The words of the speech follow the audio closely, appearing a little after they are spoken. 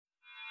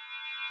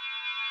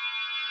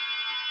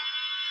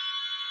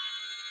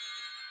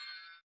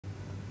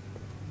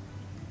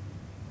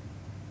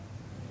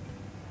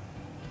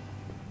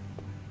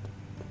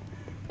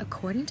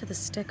According to the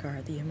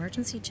sticker, the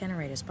emergency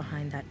generator is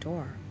behind that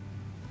door.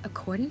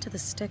 According to the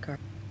sticker,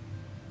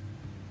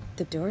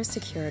 the door is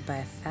secured by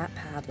a fat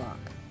padlock.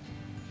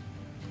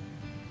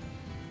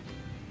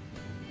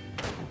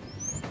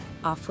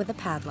 Off with the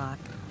padlock.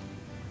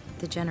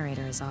 The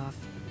generator is off.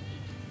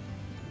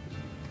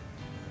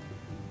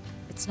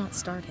 It's not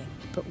starting,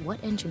 but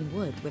what engine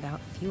would without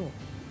fuel?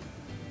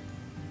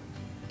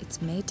 It's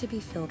made to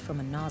be filled from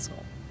a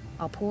nozzle.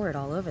 I'll pour it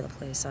all over the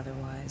place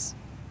otherwise.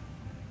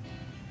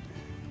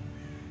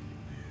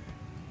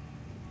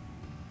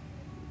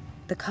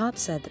 The cop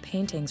said the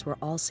paintings were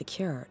all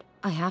secured.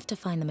 I have to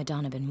find the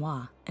Madonna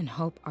Benoit and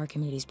hope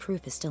Archimedes'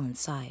 proof is still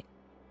inside.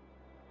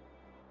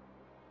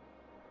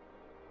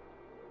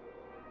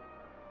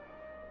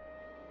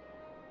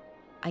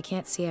 I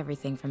can't see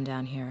everything from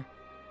down here.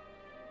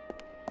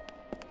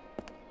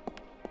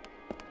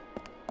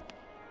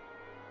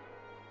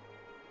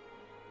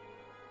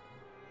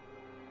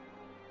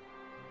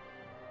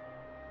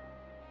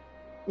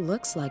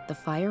 Looks like the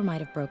fire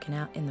might have broken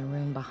out in the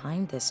room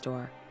behind this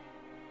door.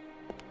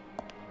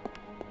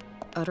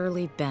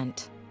 Utterly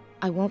bent.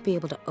 I won't be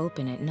able to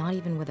open it, not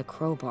even with a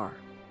crowbar.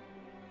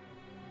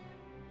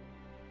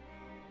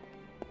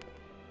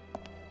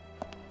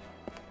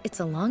 It's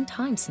a long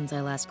time since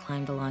I last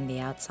climbed along the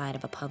outside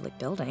of a public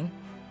building.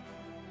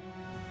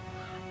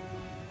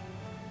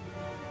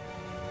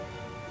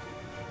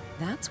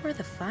 That's where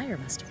the fire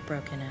must have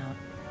broken out.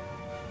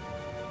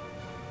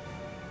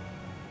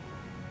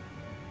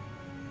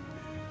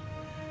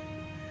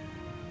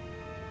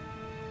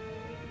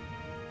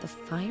 The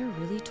fire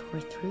really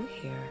tore through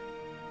here.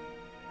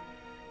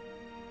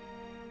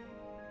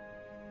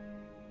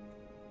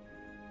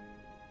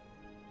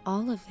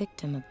 All a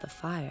victim of the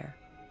fire.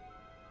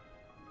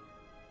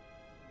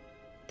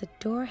 The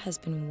door has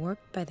been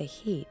warped by the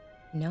heat.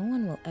 No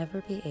one will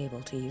ever be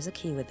able to use a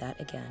key with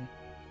that again.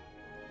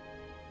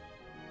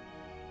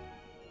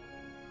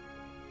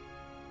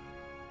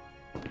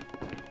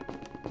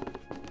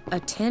 A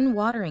tin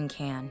watering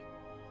can.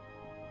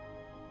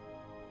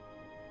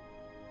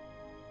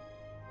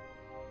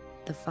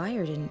 The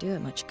fire didn't do it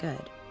much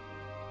good.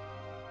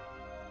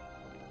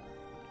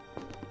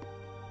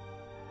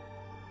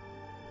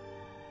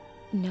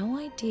 No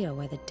idea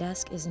why the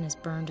desk isn't as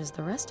burned as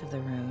the rest of the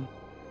room.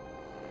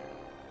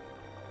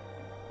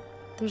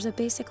 There's a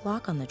basic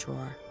lock on the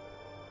drawer.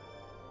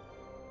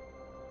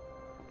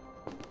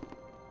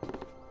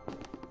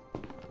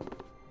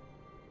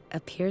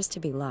 Appears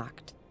to be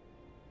locked.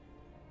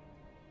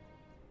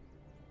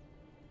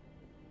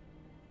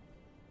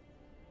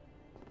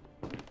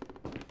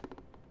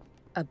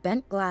 A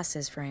bent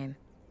glasses frame.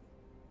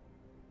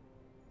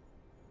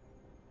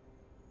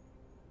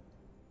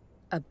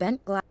 A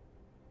bent glass.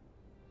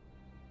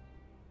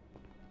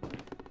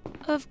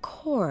 Of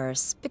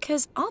course,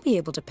 because I'll be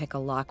able to pick a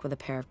lock with a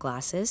pair of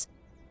glasses.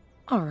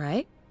 All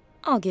right,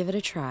 I'll give it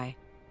a try.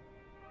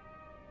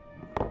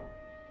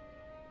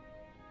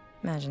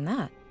 Imagine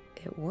that.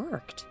 It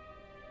worked.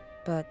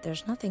 But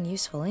there's nothing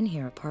useful in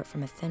here apart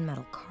from a thin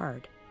metal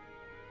card.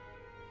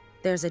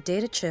 There's a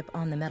data chip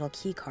on the metal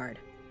key card.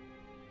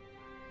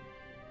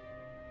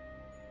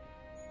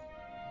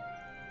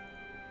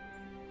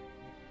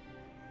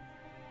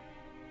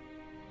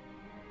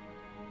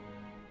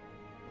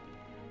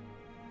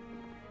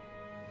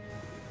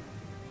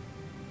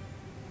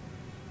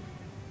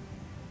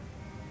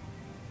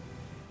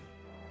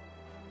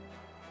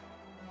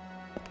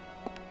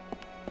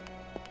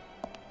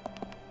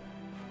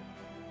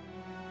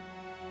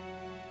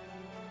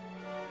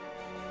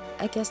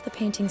 I guess the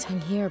paintings hung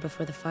here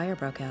before the fire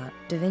broke out.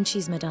 Da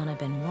Vinci's Madonna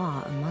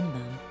Benoit among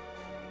them.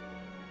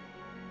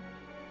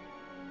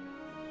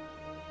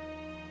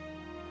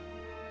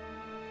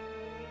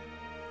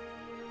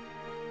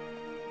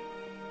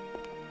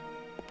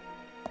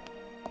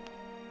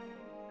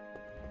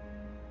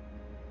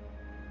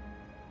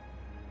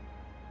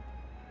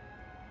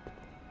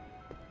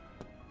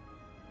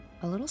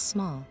 A little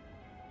small.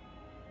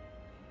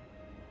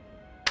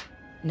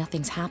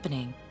 Nothing's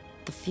happening.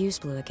 The fuse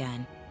blew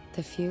again.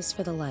 The fuse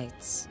for the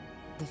lights.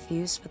 The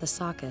fuse for the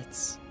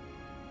sockets.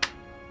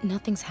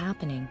 Nothing's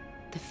happening.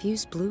 The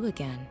fuse blew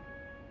again.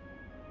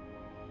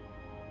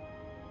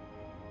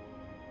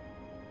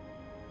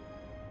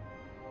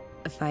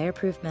 A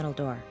fireproof metal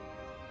door.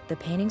 The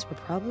paintings were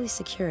probably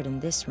secured in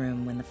this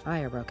room when the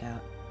fire broke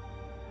out.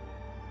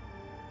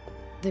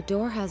 The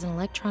door has an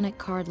electronic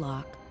card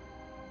lock.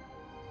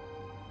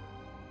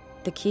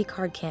 The key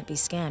card can't be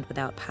scanned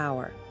without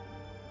power.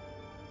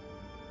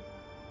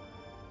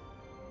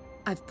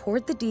 I've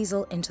poured the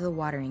diesel into the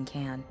watering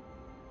can.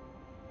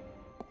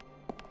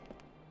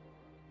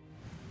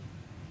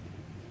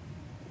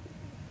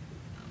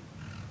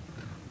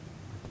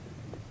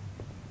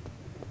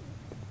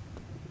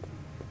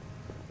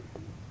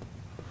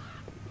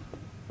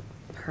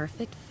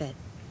 Perfect fit.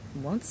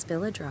 Won't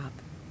spill a drop.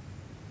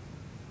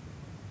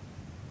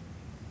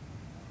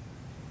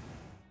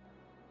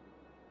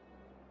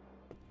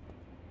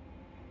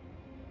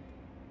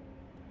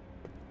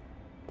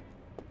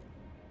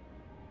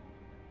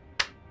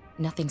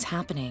 Nothing's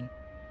happening.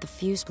 The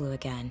fuse blew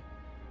again.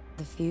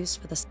 The fuse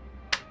for the...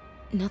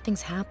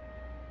 Nothing's happened.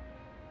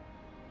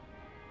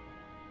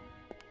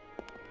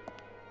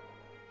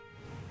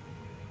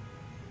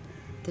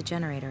 The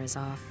generator is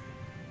off.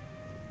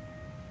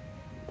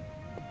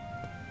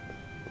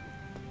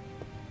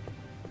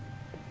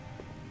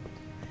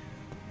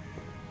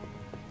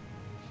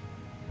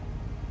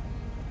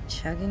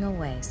 Chugging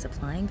away,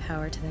 supplying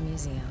power to the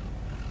museum.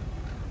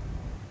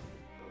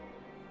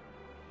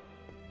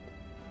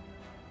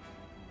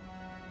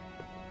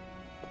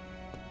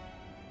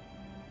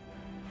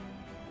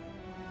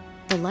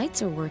 The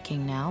lights are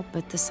working now,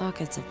 but the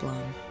sockets have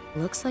blown.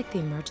 Looks like the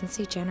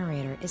emergency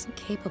generator isn't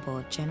capable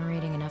of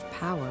generating enough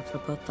power for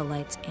both the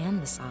lights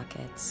and the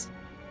sockets.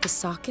 The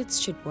sockets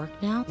should work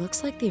now.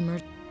 Looks like the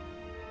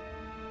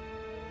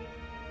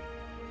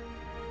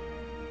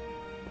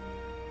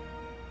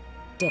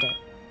Did it.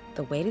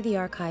 The way to the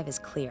archive is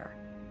clear.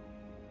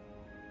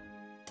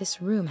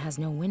 This room has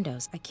no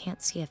windows. I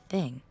can't see a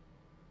thing.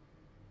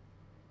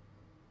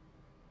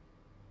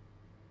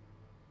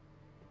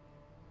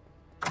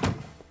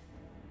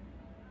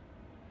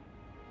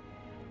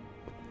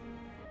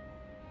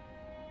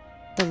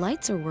 The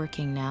lights are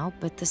working now,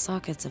 but the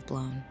sockets have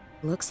blown.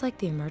 Looks like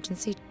the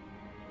emergency...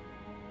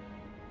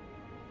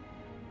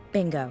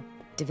 Bingo.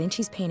 Da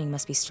Vinci's painting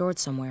must be stored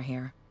somewhere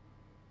here.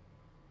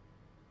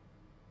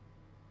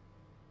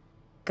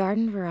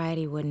 Garden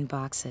variety wooden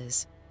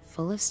boxes,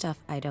 full of stuff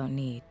I don't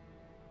need.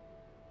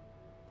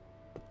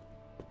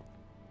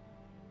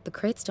 The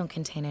crates don't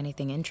contain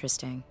anything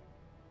interesting.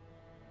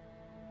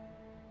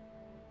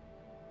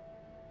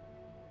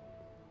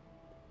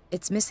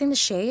 It's missing the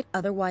shade,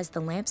 otherwise the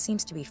lamp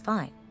seems to be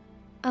fine.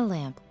 A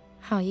lamp.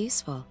 How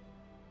useful.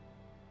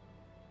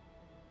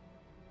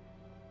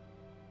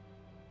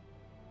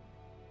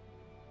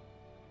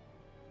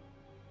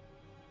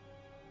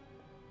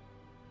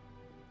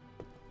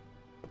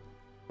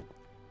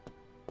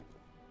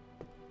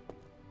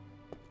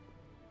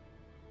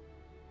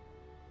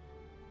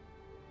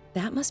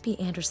 That must be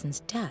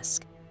Anderson's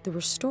desk. The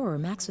restorer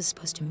Max was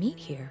supposed to meet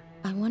here.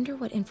 I wonder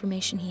what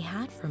information he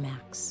had for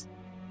Max.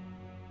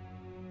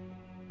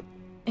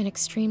 An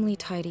extremely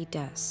tidy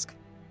desk.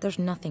 There's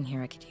nothing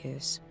here I could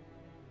use.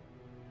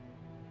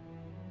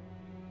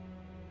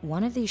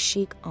 One of these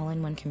chic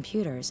all-in-one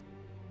computers,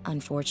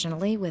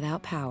 unfortunately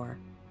without power.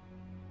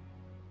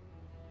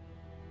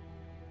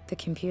 The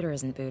computer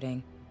isn't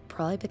booting,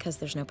 probably because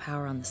there's no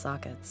power on the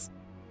sockets.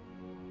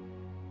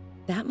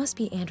 That must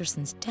be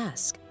Anderson's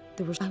desk.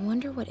 I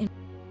wonder what...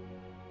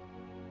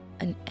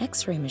 An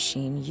X-ray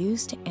machine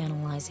used to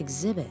analyze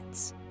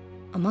exhibits.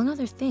 Among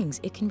other things,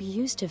 it can be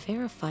used to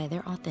verify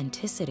their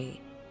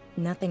authenticity.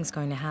 Nothing's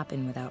going to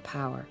happen without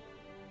power.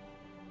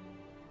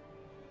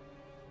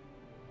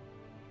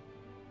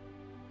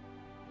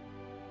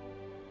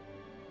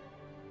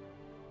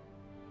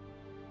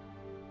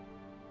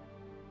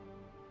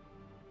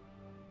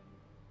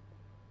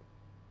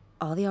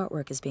 All the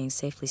artwork is being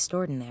safely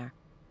stored in there.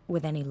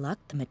 With any luck,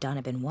 the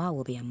Madonna Benoit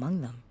will be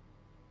among them.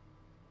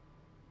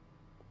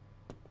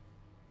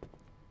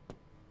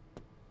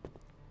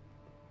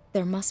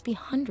 There must be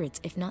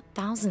hundreds, if not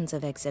thousands,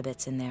 of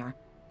exhibits in there.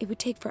 It would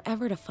take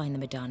forever to find the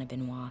Madonna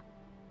Benoit.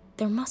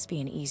 There must be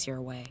an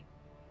easier way.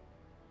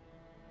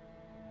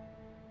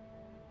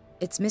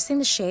 It's missing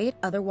the shade,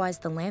 otherwise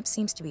the lamp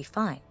seems to be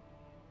fine.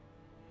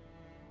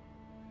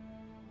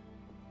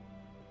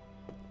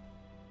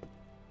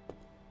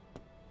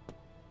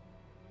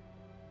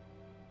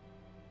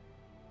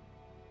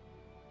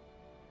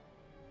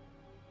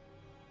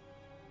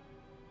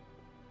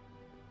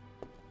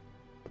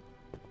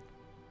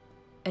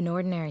 An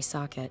ordinary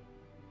socket.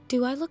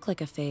 Do I look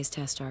like a phase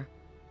tester?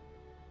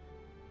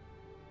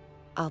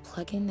 I'll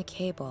plug in the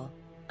cable.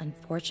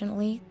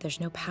 Unfortunately, there's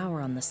no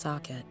power on the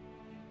socket.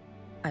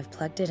 I've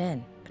plugged it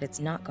in, but it's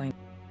not going.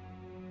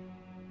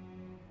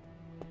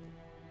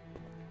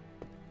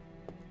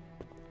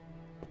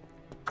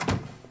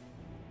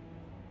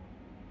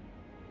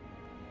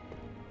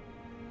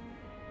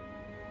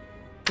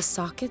 The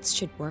sockets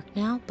should work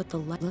now, but the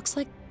light looks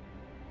like...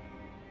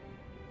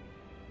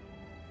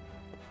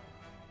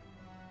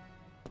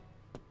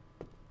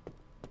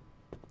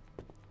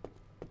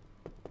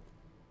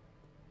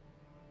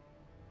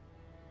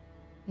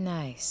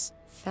 Nice.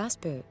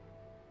 Fast boot.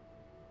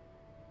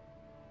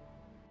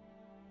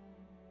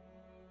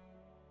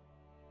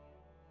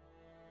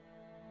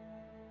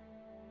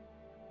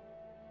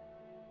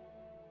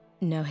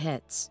 No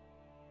hits.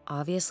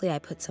 Obviously, I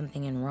put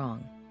something in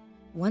wrong.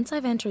 Once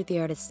I've entered the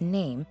artist's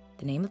name,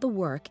 the name of the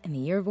work, and the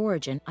year of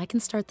origin, I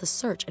can start the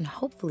search and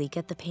hopefully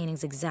get the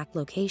painting's exact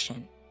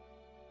location.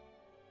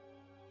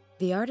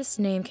 The artist's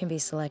name can be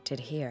selected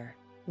here.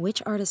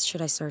 Which artist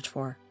should I search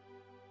for?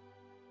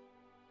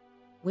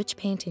 Which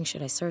painting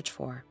should I search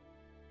for?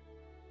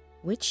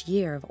 Which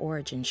year of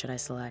origin should I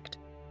select?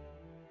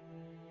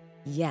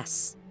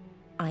 Yes,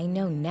 I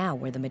know now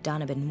where the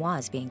Madonna Benoit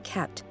is being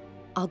kept.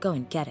 I'll go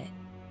and get it.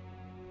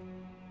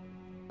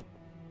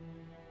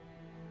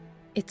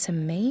 It's a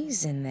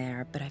maze in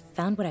there, but I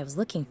found what I was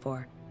looking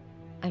for.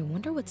 I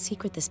wonder what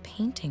secret this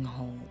painting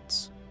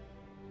holds.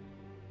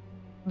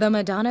 The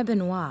Madonna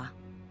Benoit.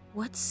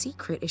 What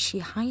secret is she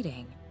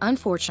hiding?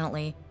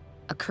 Unfortunately,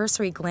 a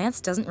cursory glance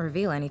doesn't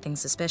reveal anything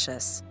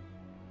suspicious.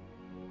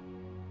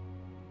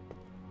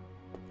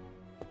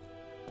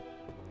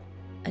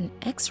 An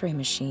X-ray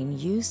machine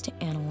used to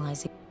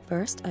analyze it.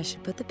 First, I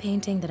should put the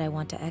painting that I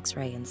want to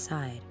X-ray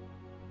inside.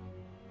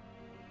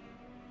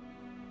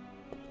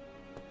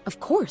 Of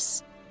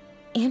course!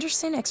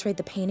 Anderson X-rayed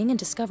the painting and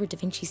discovered Da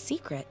Vinci's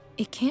secret.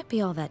 It can't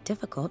be all that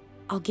difficult.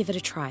 I'll give it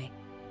a try.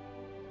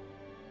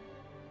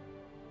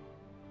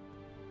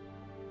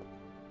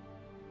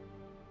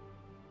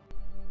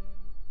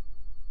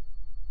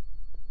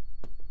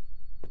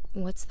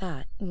 What's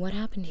that? What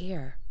happened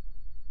here?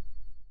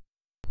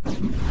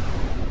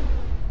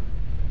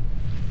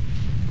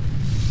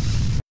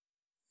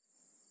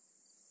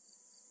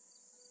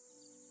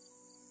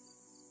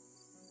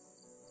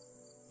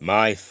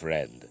 My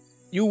friend,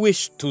 you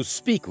wish to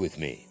speak with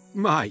me?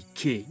 My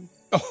king.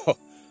 Oh,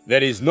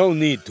 there is no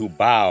need to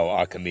bow,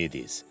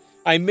 Archimedes.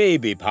 I may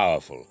be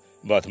powerful,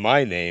 but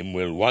my name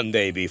will one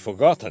day be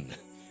forgotten.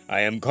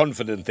 I am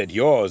confident that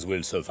yours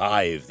will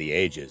survive the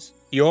ages.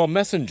 Your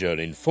messenger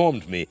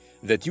informed me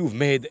that you've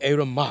made a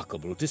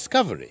remarkable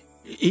discovery.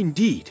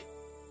 Indeed.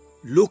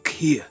 Look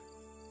here.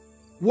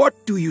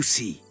 What do you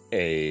see?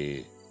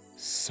 A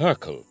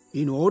circle.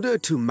 In order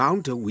to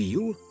mount a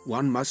wheel,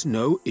 one must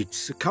know its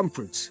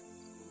circumference.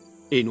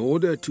 In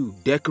order to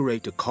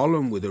decorate a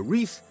column with a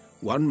wreath,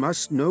 one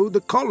must know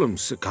the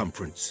column's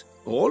circumference.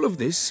 All of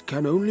this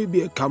can only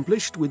be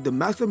accomplished with the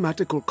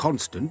mathematical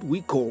constant we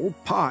call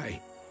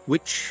pi,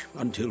 which,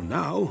 until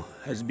now,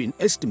 has been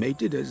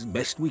estimated as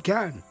best we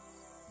can.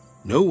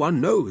 No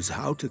one knows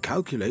how to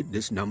calculate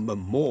this number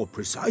more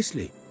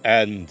precisely.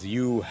 And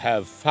you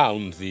have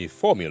found the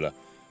formula.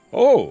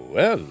 Oh,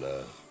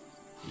 well,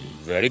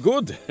 very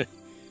good.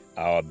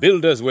 Our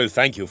builders will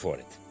thank you for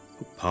it.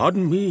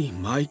 Pardon me,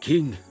 my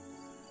king,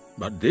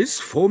 but this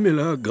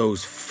formula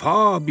goes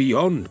far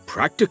beyond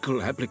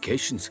practical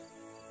applications.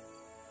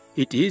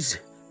 It is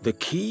the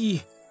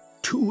key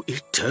to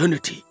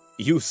eternity.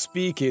 You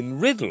speak in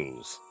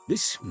riddles.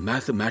 This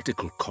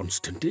mathematical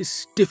constant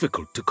is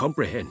difficult to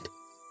comprehend.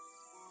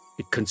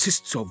 It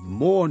consists of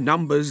more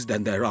numbers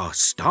than there are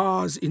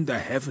stars in the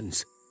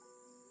heavens.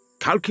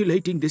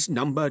 Calculating this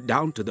number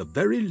down to the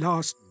very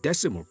last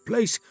decimal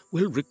place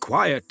will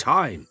require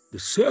time. The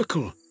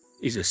circle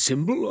is a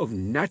symbol of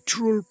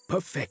natural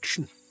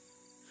perfection.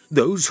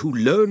 Those who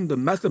learn the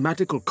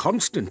mathematical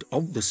constant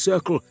of the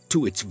circle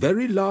to its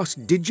very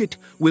last digit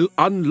will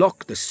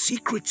unlock the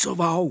secrets of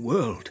our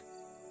world.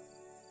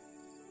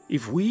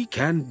 If we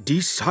can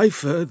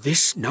decipher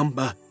this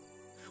number,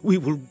 we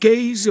will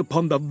gaze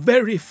upon the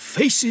very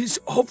faces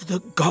of the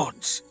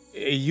gods.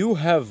 You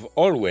have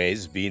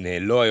always been a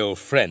loyal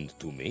friend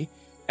to me,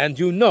 and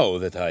you know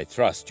that I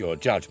trust your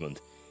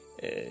judgment.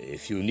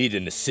 If you need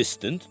an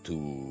assistant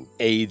to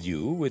aid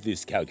you with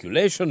this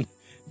calculation,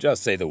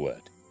 just say the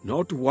word.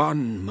 Not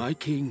one, my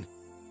king.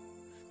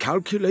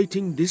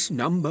 Calculating this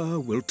number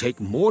will take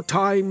more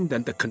time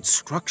than the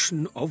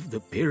construction of the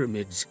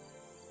pyramids.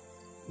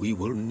 We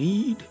will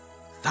need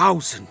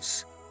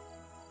thousands.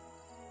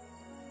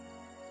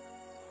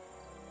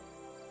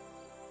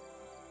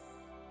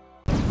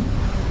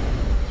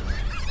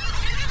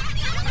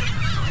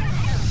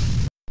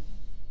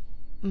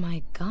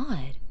 My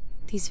God,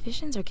 these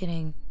visions are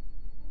getting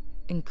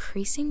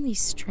increasingly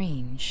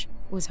strange.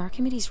 Was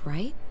Archimedes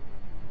right?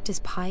 Does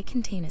pi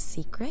contain a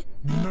secret?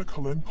 Nina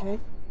Kalenkov?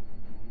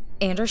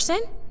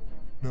 Anderson?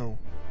 No.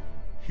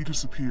 He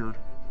disappeared,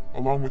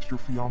 along with your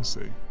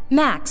fiancé.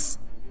 Max!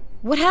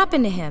 What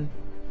happened to him?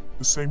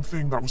 The same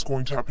thing that was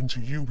going to happen to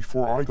you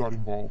before I got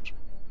involved.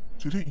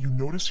 Didn't you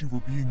notice you were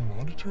being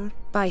monitored?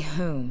 By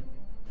whom?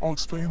 I'll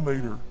explain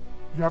later.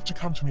 You have to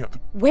come to me at the...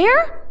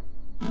 Where?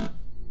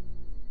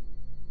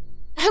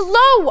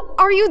 Hello!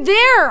 Are you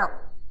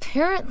there?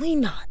 Apparently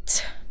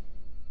not.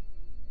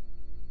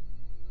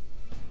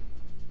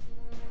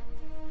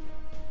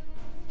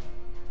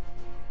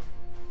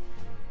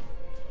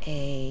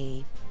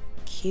 A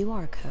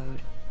QR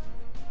code.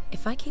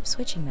 If I keep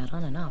switching that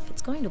on and off,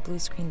 it's going to blue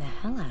screen the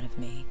hell out of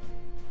me.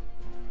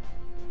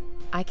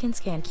 I can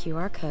scan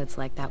QR codes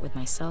like that with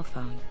my cell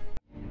phone.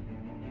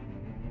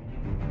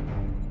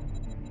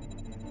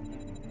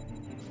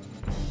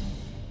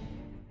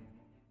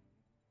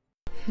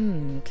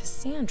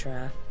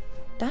 Cassandra.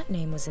 That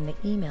name was in the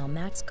email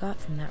Max got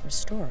from that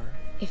restorer.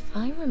 If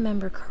I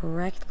remember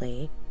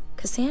correctly,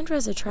 Cassandra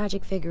is a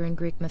tragic figure in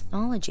Greek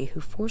mythology who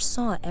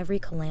foresaw every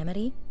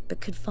calamity, but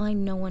could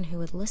find no one who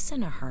would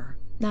listen to her.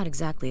 Not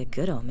exactly a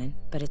good omen,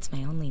 but it's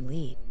my only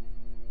lead.